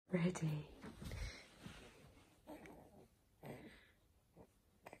Ready.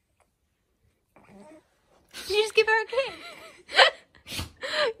 Did you just give her a kiss?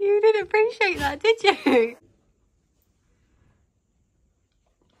 You didn't appreciate that, did you?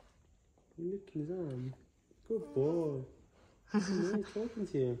 Look at his arm. Good boy. Nice talking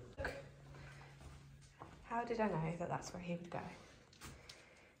to you. How did I know that that's where he would go?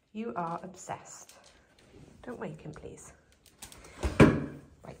 You are obsessed. Don't wake him, please.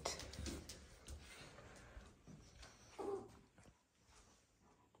 Right.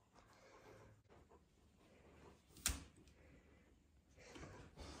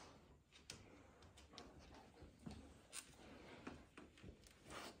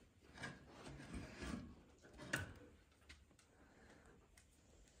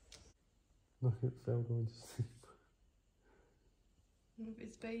 Look at Phil going to sleep. Love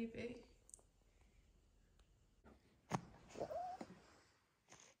his baby.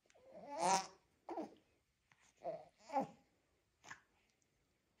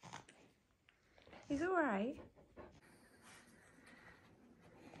 He's all right.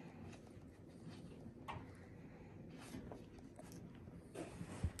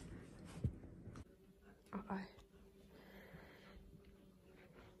 Uh-oh.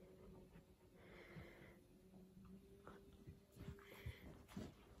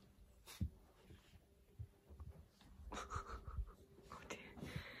 Oh dear.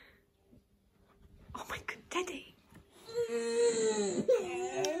 Oh my god, Teddy.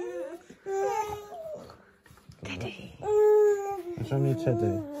 Teddy. Show me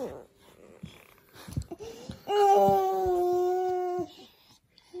Teddy.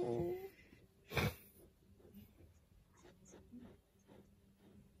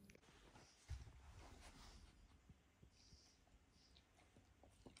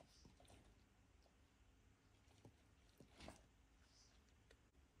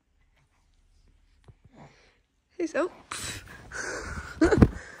 He's oh.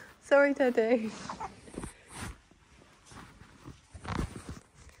 Sorry, Teddy.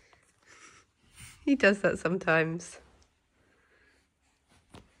 He does that sometimes.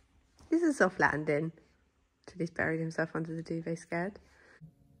 This is a soft landing. Till he's buried himself under the duvet scared.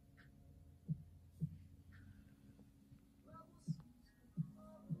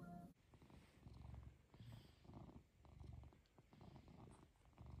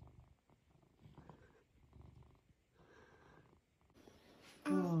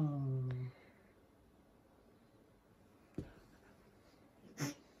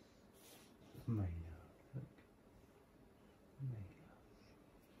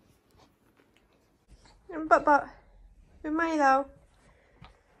 But with Milo.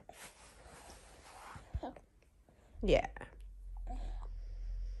 Yeah.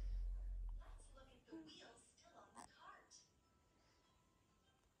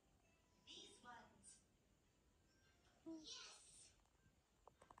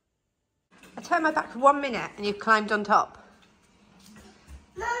 I turned my back for 1 minute and you climbed on top.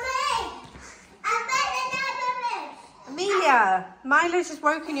 Mummy! I'm better than Amelia, Milo just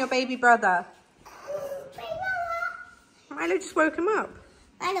woken your baby brother. Milo just woke him up.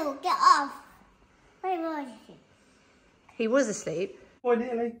 Milo, get off. Where was he? He was asleep. Boy,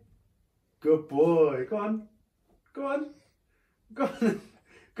 nearly. Good boy. Go on. Go on. Go on.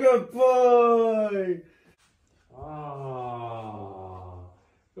 Good boy. Ah.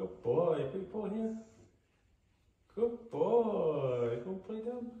 Good boy. Big boy here. Good boy. Go and play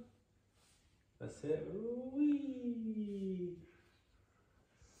down. That's it. Wee.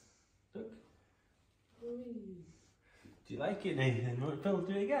 Look. Wee. Do you like it, Nathan? Won't Phil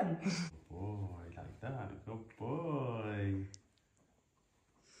do it again? Boy, like that. Good boy.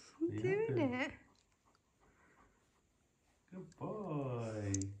 I'm doing it. Good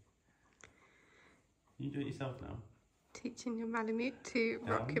boy. You do it yourself now. Teaching your Malamute to Down.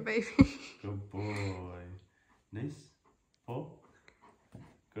 rock your baby. Good boy. Nice. Pull.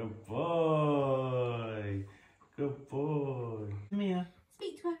 Good boy. Good boy. Come here.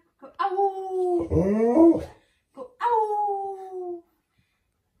 Speak to her. Go, ow! Go, ow!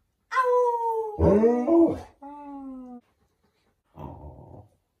 Ow! Oh.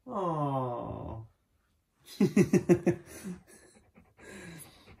 Oh.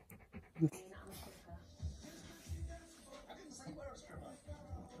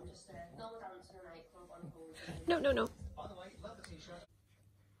 No.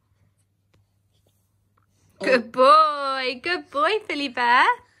 Good boy. Good boy, Philly Bear.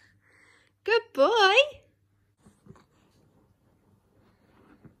 Good boy.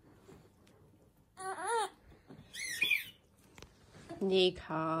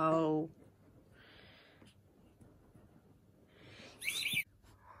 Nico.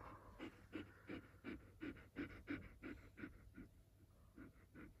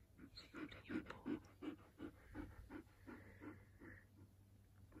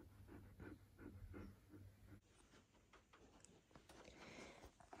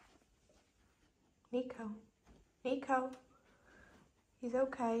 Nico. Nico. He's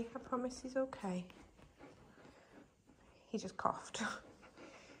okay. I promise he's okay. He just coughed.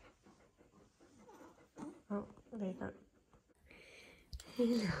 Oh, there you go.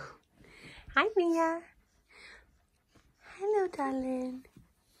 Hello. Hi, Mia. Hello, darling.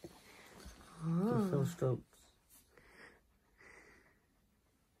 Phil strokes.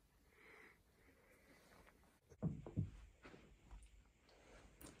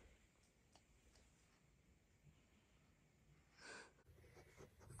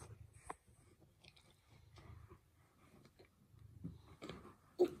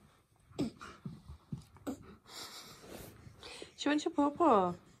 She wants your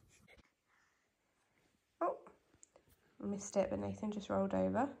paw. Oh, I missed it, but Nathan just rolled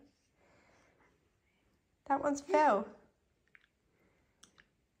over. That one's Phil.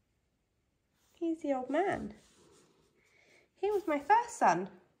 He's the old man. He was my first son.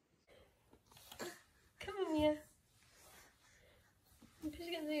 Come on, Mia. I'm just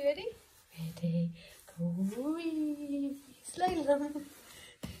going to be ready. Ready, go, wee, slalom.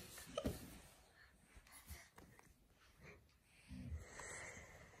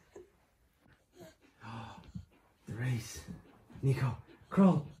 The race. Nico,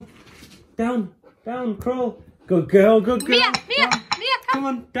 crawl. Down, down, crawl. Good girl, good girl. Mia, Mia, Down. Mia, come. Come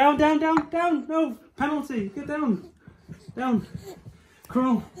on, down, down, down, down. No, penalty. Get down. Down.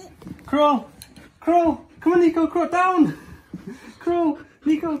 Crawl, crawl, crawl. Come on, Nico, crawl. Down. Crawl,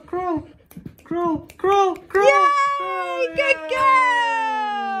 Nico, crawl. Crawl, crawl, crawl. Yay! Good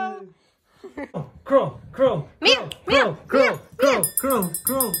girl! Oh, crawl, crawl, Mia, crawl, Mia, crawl, Mia, crawl, Mia. crawl,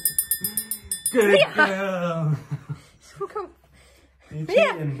 crawl. Good Mia. girl. Come. You're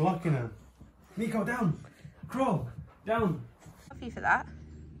Mia. cheating, blocking her. Nico, down. Crawl, down. Love you for that.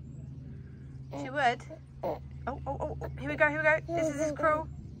 She would. Oh, oh, oh, oh. Here we go, here we go. This is his crawl.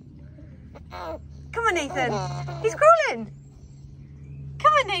 Come on, Nathan. He's crawling.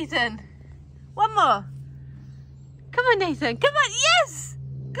 Come on, Nathan. One more. Come on, Nathan. Come on. Yes.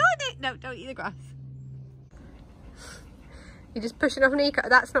 Go on, Nathan. No, don't eat the grass. You're just pushing off Nico.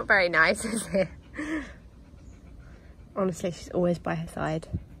 That's not very nice, is it? Honestly, she's always by her side.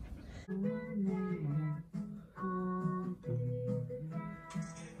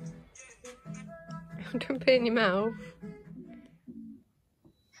 Don't put it in your mouth.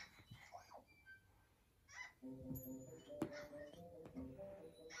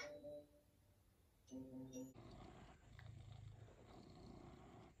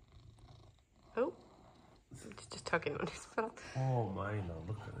 Oh, it's just tugging on his belt. Oh my, no,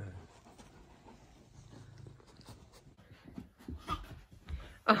 look at that.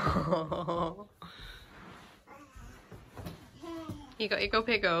 Oh. You got your go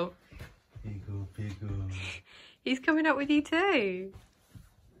piggo. Piggo, piggo. He's coming up with you too.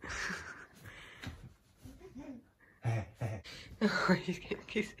 Oh, he's getting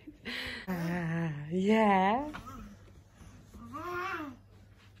kisses. Yeah.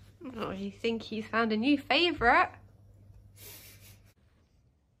 Oh, you think he's found a new favourite?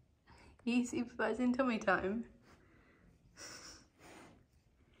 You supervising tummy time?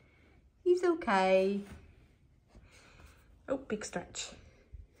 He's okay. Oh, big stretch.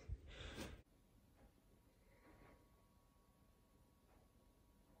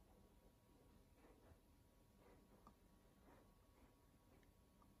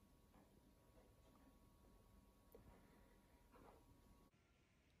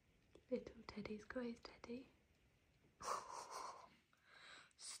 Little Teddy's got his teddy.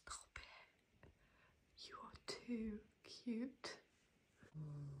 Stop it. You are too cute.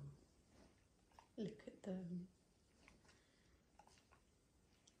 Look at them.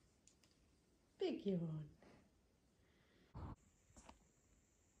 Big yawn.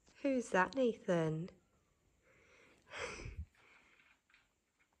 Who's that, Nathan?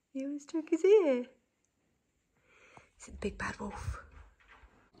 He always took his ear. It's a big bad wolf.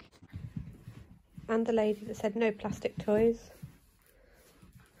 And the lady that said no plastic toys.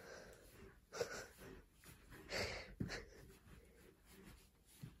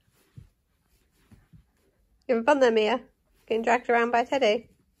 You having fun there, Mia? Getting dragged around by Teddy?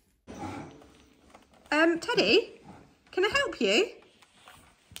 Teddy? Can I help you?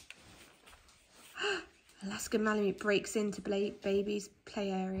 Alaskan Malamute breaks into baby's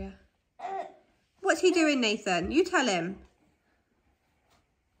play area. What's he doing, Nathan? You tell him.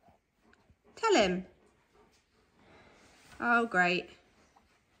 Tell him. Oh, great.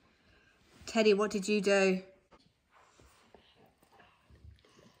 Teddy, what did you do?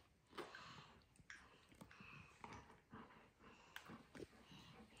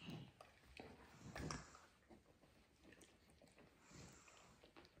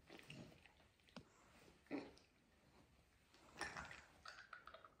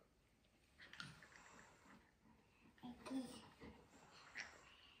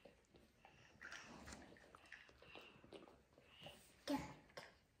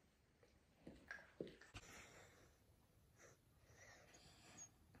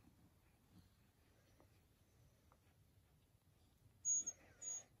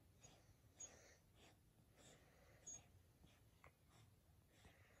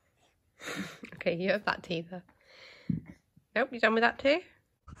 Okay, you have that teether. Nope, you done with that too?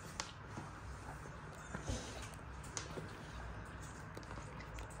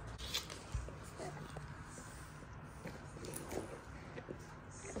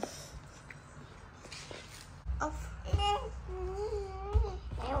 Off. I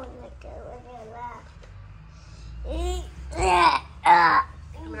want to go with your lap.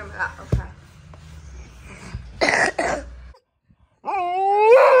 Coming on with that, okay.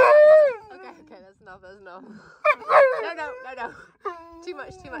 Okay, that's enough, that's enough. No. Too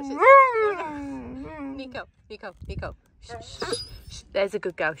much. No. Nico. Shh. There's a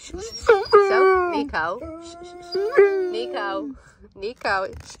good girl. Shh. So, Nico. Nico.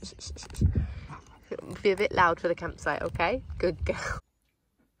 Shh. Be a bit loud for the campsite, okay? Good girl.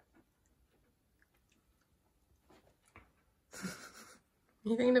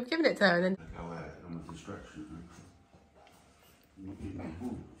 You thinking of giving it to her and then?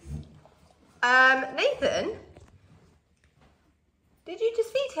 Nathan? Did you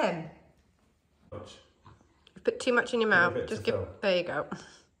just feed him? You put too much in your mouth. Just give. There you go.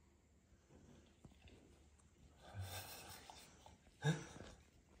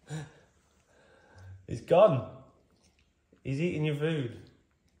 He's gone. He's eating your food.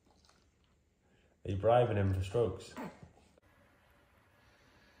 Are you bribing him for strokes?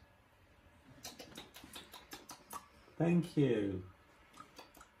 Thank you.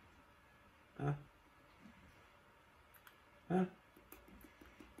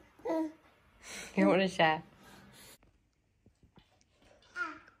 You want to share?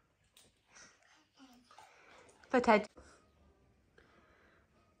 For Ted.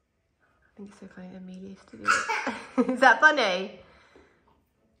 I think it's so funny that Amelia used to do it. Is that funny?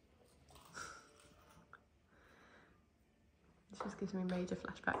 This just gives me major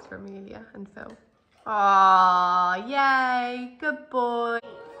flashbacks for Amelia and Phil. Aww, yay, good boy.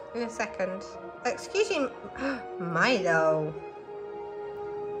 In a second. Excuse me, Milo.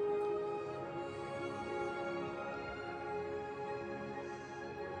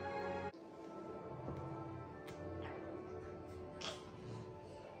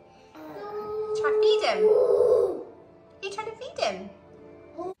 Try to feed him. Are you trying to feed him?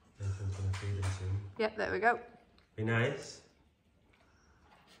 Nathan's gonna feed him soon. Yep, there we go. Be nice.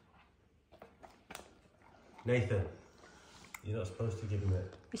 Nathan, you're not supposed to give him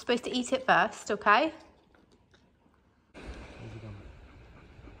it. You're supposed to eat it first, okay? So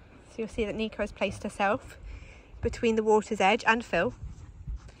you'll see that Nico has placed herself between the water's edge and Phil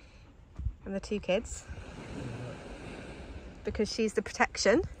and the two kids because she's the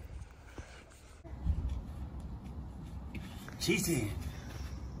protection. Cheating.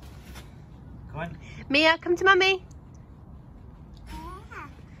 Come on. Mia, come to Mummy.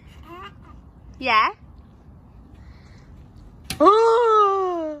 Yeah?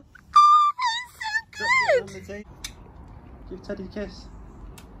 Oh, that's so good! Give Teddy a kiss.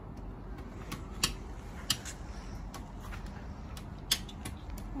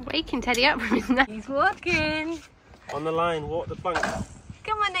 Waking Teddy up from his nap. He's walking. On the line, walk the plank.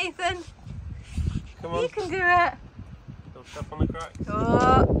 Come on, Nathan. Come on. You can do it. Don't step on the cracks.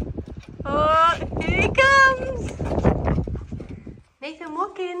 Oh, here he comes. Nathan,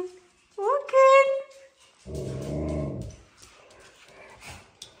 walking.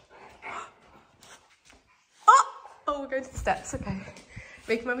 Oh, we're going to the steps, okay.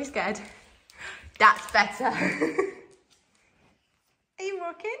 Make Mummy scared. That's better. Are you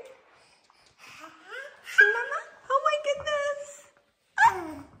walking? See, Mama? Oh my goodness.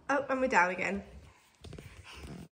 Oh, and we're down again.